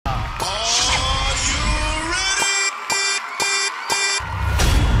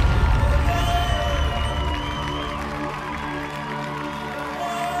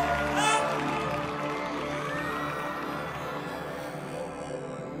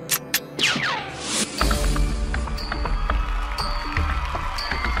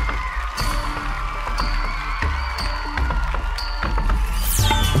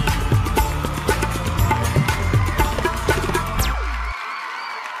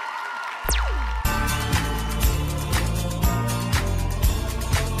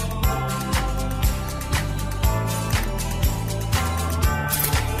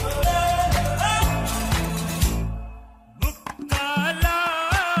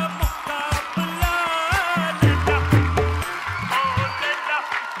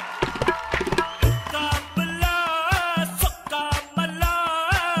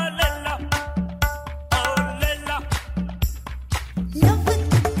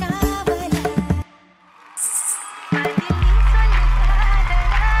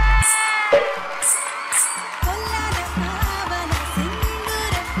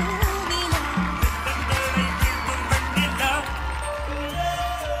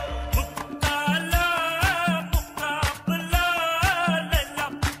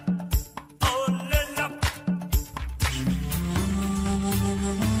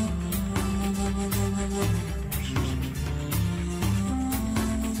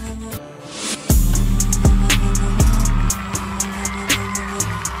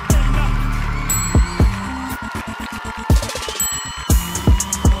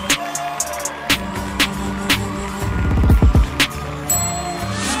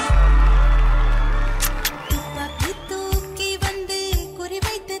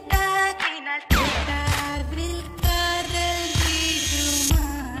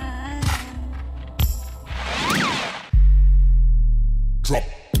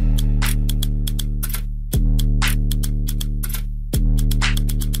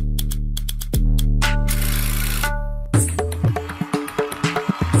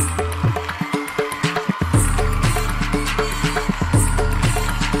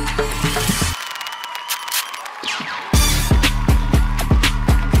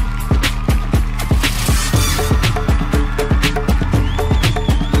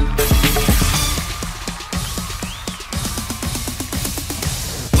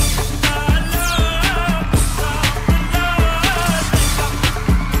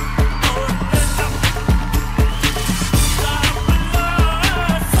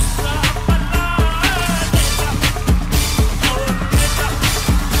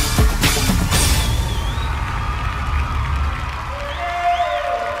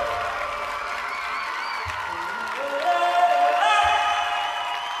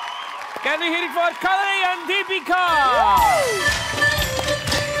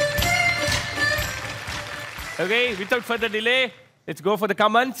Okay, without further delay, let's go for the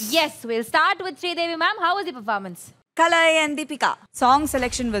comments. Yes, we'll start with Sridevi ma'am. How was the performance? Kalai and Deepika. Song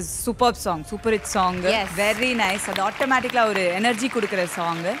selection was superb song. Super hit song. Yes. Very nice. அது automatically ஒரு energy கொடுக்கிற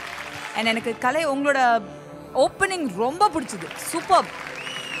song. And எனக்கு கலை உங்களோட opening ரொம்ப பிடிச்சது. Superb.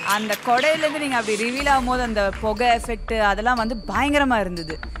 அந்த கொடையிலேருந்து நீங்கள் அப்படி ரிவீல் ஆகும்போது அந்த புகை எஃபெக்ட் அதெல்லாம் வந்து பயங்கரமாக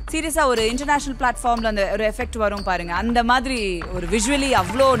இருந்தது. சீரியஸாக ஒரு இன்டர்நேஷ்னல் பிளாட்ஃபார்மில் அந்த ஒரு எஃபெக்ட் வரும் பாருங்கள், அந்த மாதிரி ஒரு விஷுவலி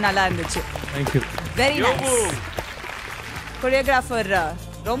அவ்வளோ நல்லா இருந்துச்சு. தேங்க்யூ. Very nice. கொரியோகிராஃபர்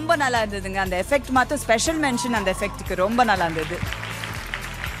ரொம்ப நல்லா இருந்ததுங்க. அந்த எஃபெக்ட் மாத்திரம் ஸ்பெஷல் மென்ஷன் அந்த எஃபெக்ட்டுக்கு ரொம்ப நல்லா இருந்தது.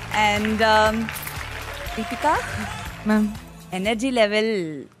 And Deepika ma'am energy level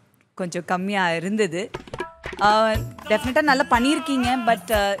கொஞ்சம் கம்மியாக இருந்தது. டெஃபினட்டாக நல்லா பண்ணியிருக்கீங்க.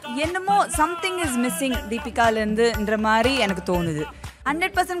 பட் என்னமோ சம்திங் இஸ் மிஸ்ஸிங் தீபிகாலேருந்துன்ற மாதிரி எனக்கு தோணுது.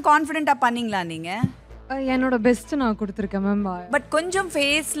 100% கான்ஃபிடென்ட்டாக பண்ணீங்களா நீங்கள்? என்னோட பெஸ்ட் நான் கொடுத்துருக்கேன் மேம். பட் கொஞ்சம்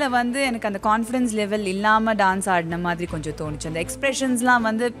ஃபேஸில் வந்து எனக்கு அந்த கான்ஃபிடன்ஸ் லெவல் இல்லாமல் டான்ஸ் ஆடின மாதிரி கொஞ்சம் தோணுச்சு. அந்த எக்ஸ்ப்ரெஷன்ஸ்லாம்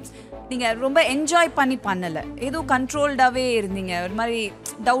வந்து நீங்கள் ரொம்ப என்ஜாய் பண்ணி பண்ணலை, ஏதோ கண்ட்ரோல்டாகவே இருந்தீங்க. ஒரு மாதிரி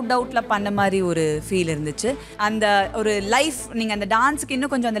டவுட்டில் பண்ண மாதிரி ஒரு ஃபீல் இருந்துச்சு. அந்த ஒரு லைஃப் நீங்கள் அந்த டான்ஸுக்கு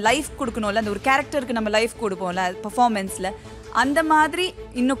இன்னும் கொஞ்சம் அந்த லைஃப் கொடுக்கணும்ல, அந்த ஒரு கேரக்டருக்கு நம்ம லைஃப் கொடுப்போம்ல பர்ஃபார்மன்ஸில், அந்த மாதிரி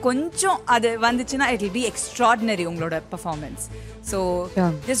இன்னும் கொஞ்சம் அது வந்துச்சுன்னா இட் வில் பி எக்ஸ்ட்ராடினரி உங்களோட performance. So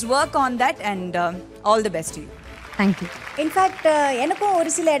just work on that and all the best you. Thank you. In fact எனக்கும்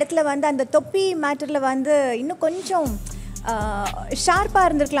ஒரு சில இடத்துல வந்து அந்த தொப்பி மேட்டரில் வந்து இன்னும் கொஞ்சம் ஷார்ப்பாக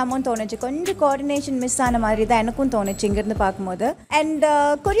இருந்திருக்கலாமோன்னு தோணுச்சு. கொஞ்சம் கோஆர்டினேஷன் மிஸ் ஆன மாதிரி தான் எனக்கும் தோணுச்சு இங்கேருந்து பார்க்கும்போது. அண்ட்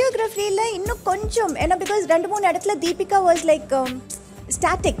கொரியோகிராஃபியில் இன்னும் கொஞ்சம் ஏன்னா பிகாஸ் 2-3 இடத்துல தீபிகா வாஸ் லைக்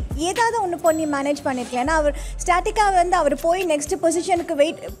ஸ்டாட்டிக், ஏதாவது ஒன்று பண்ணி மேனேஜ் பண்ணியிருக்கலாம். ஏன்னா அவர் ஸ்டாட்டிக்காக வந்து அவர் போய் நெக்ஸ்ட் பொசிஷனுக்கு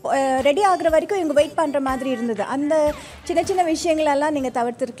ரெடி ஆகுற வரைக்கும் இவங்க வெயிட் பண்ணுற மாதிரி இருந்தது. அந்த சின்ன சின்ன விஷயங்களெல்லாம் நீங்கள்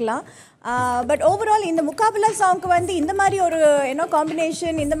தவிர்த்துருக்கலாம். பட் ஓவரால் இந்த முகாபலா சாங்க்கு வந்து இந்த மாதிரி ஒரு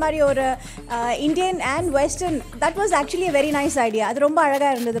காம்பினேஷன், இந்த மாதிரி ஒரு Indian and western, that was actually a very nice idea. அது ரொம்ப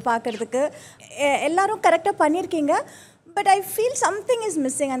அழகாக இருந்தது பார்க்குறதுக்கு. எல்லாரும் கரெக்டாக பண்ணியிருக்கீங்க. But I feel something is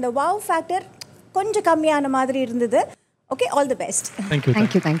missing. அந்த வாவ் ஃபேக்டர் கொஞ்சம் கம்மியான மாதிரி இருந்தது. Okay, all the best. Thank you.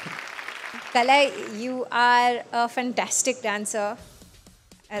 Thank you. Thank you. Kalai, you are a fantastic dancer.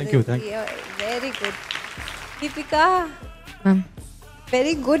 Thank you. Thank you. Very good. Deepika, Ma'am.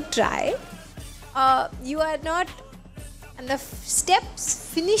 very good try. You are not, and the steps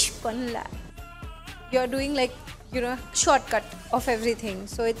finish panla. You are doing like, shortcut of everything.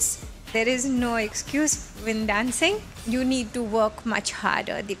 So there is no excuse when dancing. You need to work much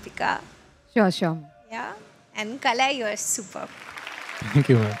harder, Deepika. Sure. Yeah. And Kalai, you are superb. Thank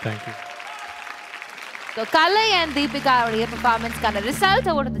you, ma'am. Thank you. So Kalai and Deepika உடைய performance-கான result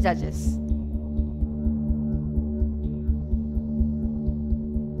over to the judges.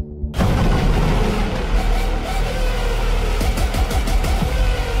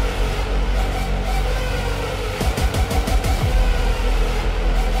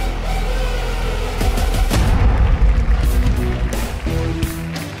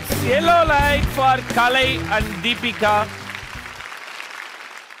 Yellow light for Kalai and Deepika.